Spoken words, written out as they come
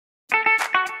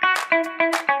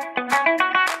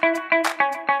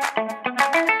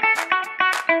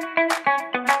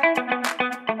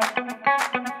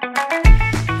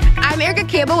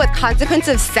Campbell with Consequence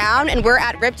of Sound, and we're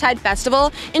at Riptide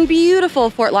Festival in beautiful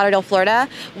Fort Lauderdale, Florida,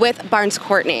 with Barnes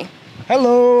Courtney.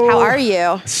 Hello. How are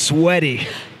you? Sweaty.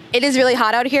 It is really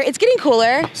hot out here. It's getting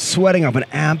cooler. Sweating up an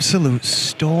absolute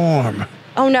storm.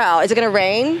 Oh no, is it gonna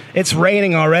rain? It's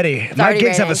raining already. My already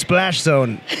gigs have raining. a splash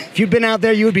zone. If you'd been out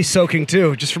there, you would be soaking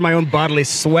too, just from my own bodily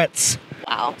sweats.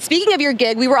 Wow. Speaking of your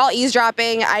gig, we were all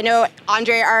eavesdropping. I know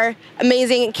Andre, our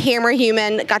amazing camera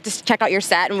human, got to check out your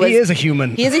set. And He is a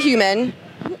human. He is a human.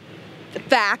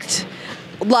 Fact.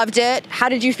 Loved it. How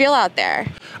did you feel out there?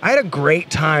 I had a great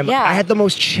time. Yeah. I had the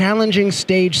most challenging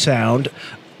stage sound,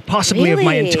 possibly of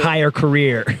my Really? entire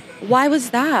career. Why was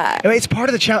that? I mean, it's part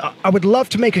of the challenge. I would love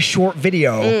to make a short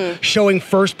video showing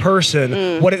first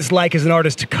person what it's like as an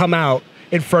artist to come out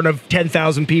in front of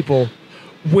 10,000 people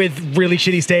with really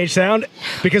shitty stage sound,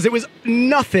 because it was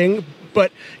nothing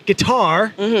but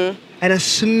guitar and a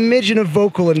smidgen of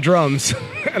vocal and drums.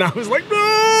 And I was like,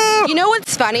 no! You know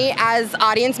what's funny? As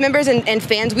audience members and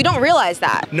fans, we don't realize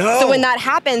that. No. So when that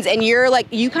happens and you're like,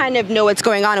 you kind of know what's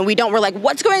going on and we don't, we're like,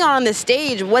 what's going on this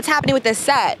stage? What's happening with this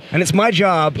set? And it's my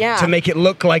job to make it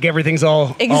look like everything's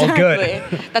all good.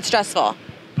 That's stressful.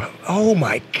 Oh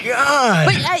my God.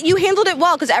 But you handled it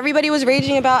well, because everybody was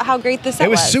raging about how great this set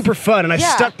was. It was super fun, and I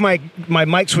stuck my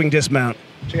mic swing dismount.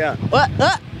 Yeah.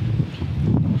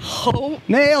 Oh.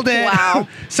 Nailed it. Wow.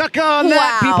 Suck on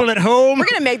that, people at home. We're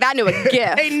going to make that into a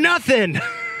GIF. Ain't nothing.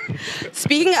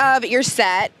 Speaking of your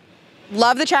set,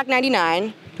 love the track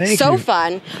 99. Thank so you.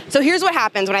 fun. So here's what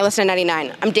happens when I listen to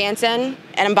 99. I'm dancing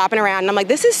and I'm bopping around and I'm like,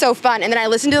 this is so fun. And then I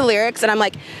listen to the lyrics and I'm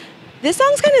like, this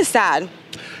song's kind of sad.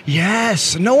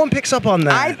 Yes, no one picks up on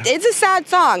that. It's a sad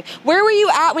song. Where were you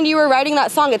at when you were writing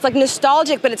that song? It's like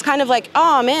nostalgic, but it's kind of like,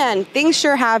 oh man, things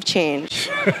sure have changed.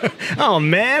 Oh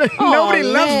man, nobody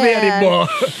loves me anymore.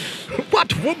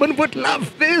 What woman would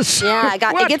love this? Yeah,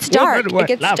 it gets dark. It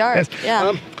gets dark.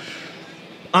 Yeah.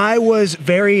 I was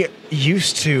very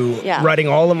used to writing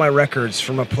all of my records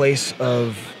from a place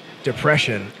of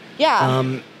depression.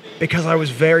 Yeah. Because I was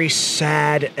very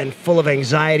sad and full of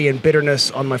anxiety and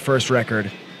bitterness on my first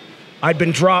record. I'd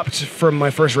been dropped from my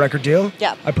first record deal.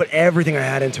 Yeah. I put everything I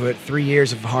had into it, 3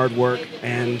 years of hard work,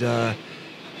 and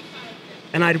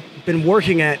I'd been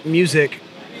working at music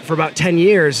for about 10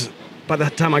 years by the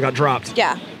time I got dropped.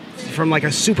 Yeah. From like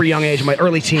a super young age, in my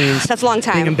early teens. That's a long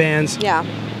time. Being in bands. Yeah.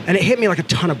 And it hit me like a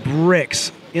ton of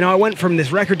bricks. You know, I went from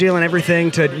this record deal and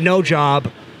everything to no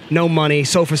job, no money,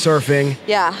 sofa surfing.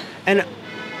 Yeah. And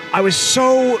I was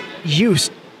so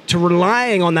used to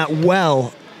relying on that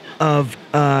well of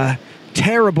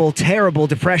terrible, terrible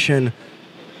depression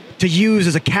to use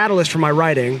as a catalyst for my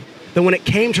writing that when it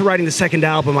came to writing the second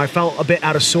album, I felt a bit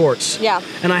out of sorts. Yeah.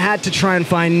 And I had to try and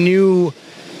find new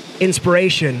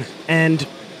inspiration. And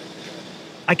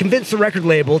I convinced the record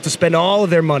label to spend all of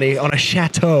their money on a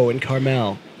chateau in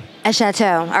Carmel. A chateau.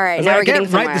 All right, now we're getting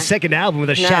somewhere. I can't write the second album with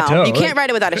a No, chateau. you can't write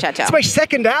it without a chateau. It's my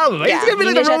second album. Yeah, It's going to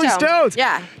be like the Rolling Stones.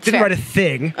 Yeah, Didn't fair. write a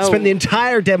thing. Oh. Spent the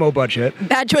entire demo budget.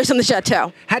 Bad choice on the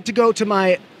chateau. Had to go to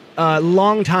my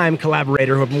longtime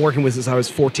collaborator who I've been working with since I was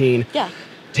 14. Yeah.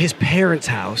 To his parents'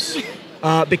 house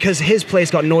because his place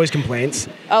got noise complaints.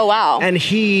 Oh, wow. And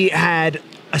he had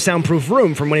a soundproof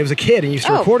room from when he was a kid and used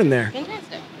to record in there.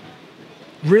 Fantastic.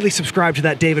 Really subscribe to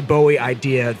that David Bowie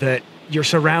idea that your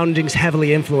surroundings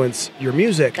heavily influence your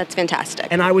music. That's fantastic.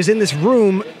 And I was in this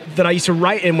room that I used to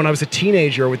write in when I was a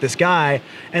teenager with this guy,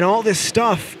 and all this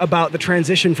stuff about the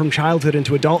transition from childhood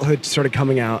into adulthood started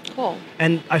coming out. Cool.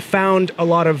 And I found a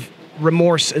lot of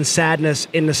remorse and sadness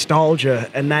in nostalgia,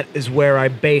 and that is where I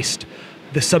based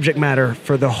the subject matter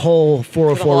for the whole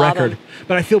 404 record. album.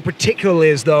 But I feel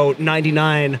particularly as though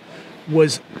 99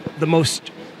 was the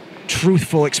most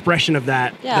truthful expression of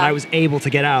that I was able to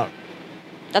get out.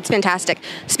 That's fantastic.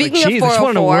 Speaking Geez, of 404, I just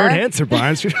want a word answer,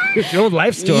 Barnes. Your old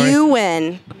life story. You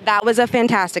win. That was a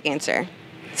fantastic answer.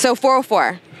 So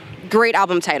 404, great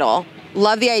album title.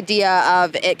 Love the idea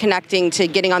of it connecting to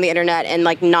getting on the internet and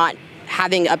like not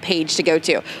having a page to go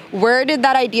to. Where did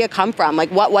that idea come from?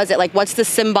 Like, what was it? Like, what's the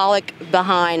symbolic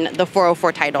behind the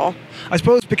 404 title? I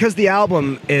suppose because the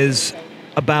album is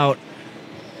about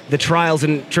the trials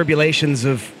and tribulations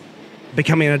of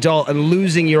becoming an adult and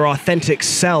losing your authentic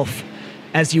self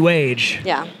as you age.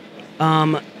 Yeah.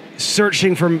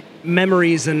 Searching for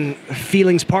memories and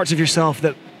feelings, parts of yourself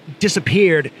that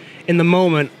disappeared in the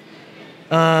moment.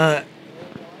 I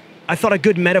thought a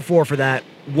good metaphor for that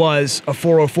was a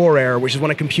 404 error, which is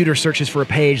when a computer searches for a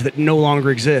page that no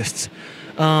longer exists.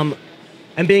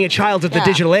 And being a child of the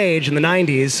digital age in the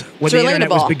 90s, when the internet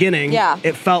was beginning,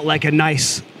 it felt like a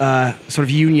nice sort of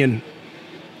union.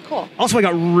 Cool. Also, I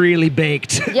got really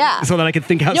baked so that I could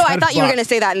think outside No, I thought you were going to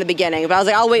say that in the beginning, but I was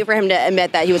like, I'll wait for him to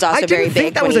admit that he was also very big. I didn't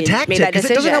think that was a tactic, because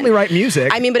it doesn't help me write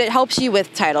music. I mean, but it helps you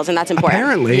with titles, and that's important.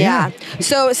 Apparently, yeah.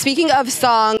 So speaking of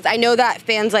songs, I know that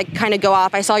fans like kind of go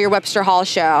off. I saw your Webster Hall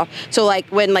show. So like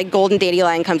when like Golden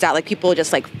Dandelion comes out, like people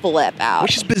just like flip out.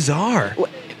 Which is bizarre.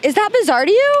 Is that bizarre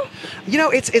to you? You know,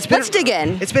 it's been... Let's dig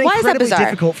in. It's been incredibly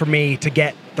difficult for me to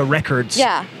get the records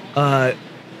the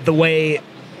way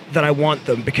that I want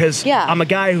them, because I'm a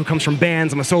guy who comes from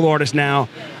bands. I'm a solo artist now.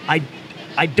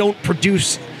 I don't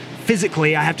produce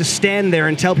physically. I have to stand there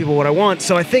and tell people what I want.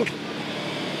 So I think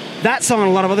that song and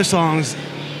a lot of other songs,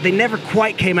 they never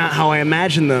quite came out how I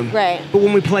imagined them. Right. But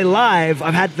when we play live,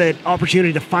 I've had the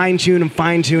opportunity to fine-tune,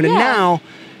 and now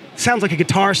it sounds like a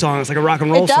guitar song. It's like a rock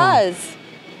and roll song. It does.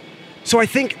 So I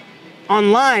think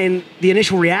online, the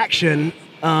initial reaction,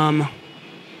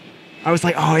 I was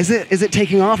like, oh, is it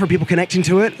taking off? Are people connecting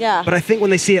to it? Yeah. But I think when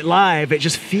they see it live, it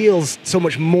just feels so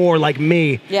much more like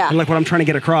me and like what I'm trying to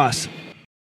get across.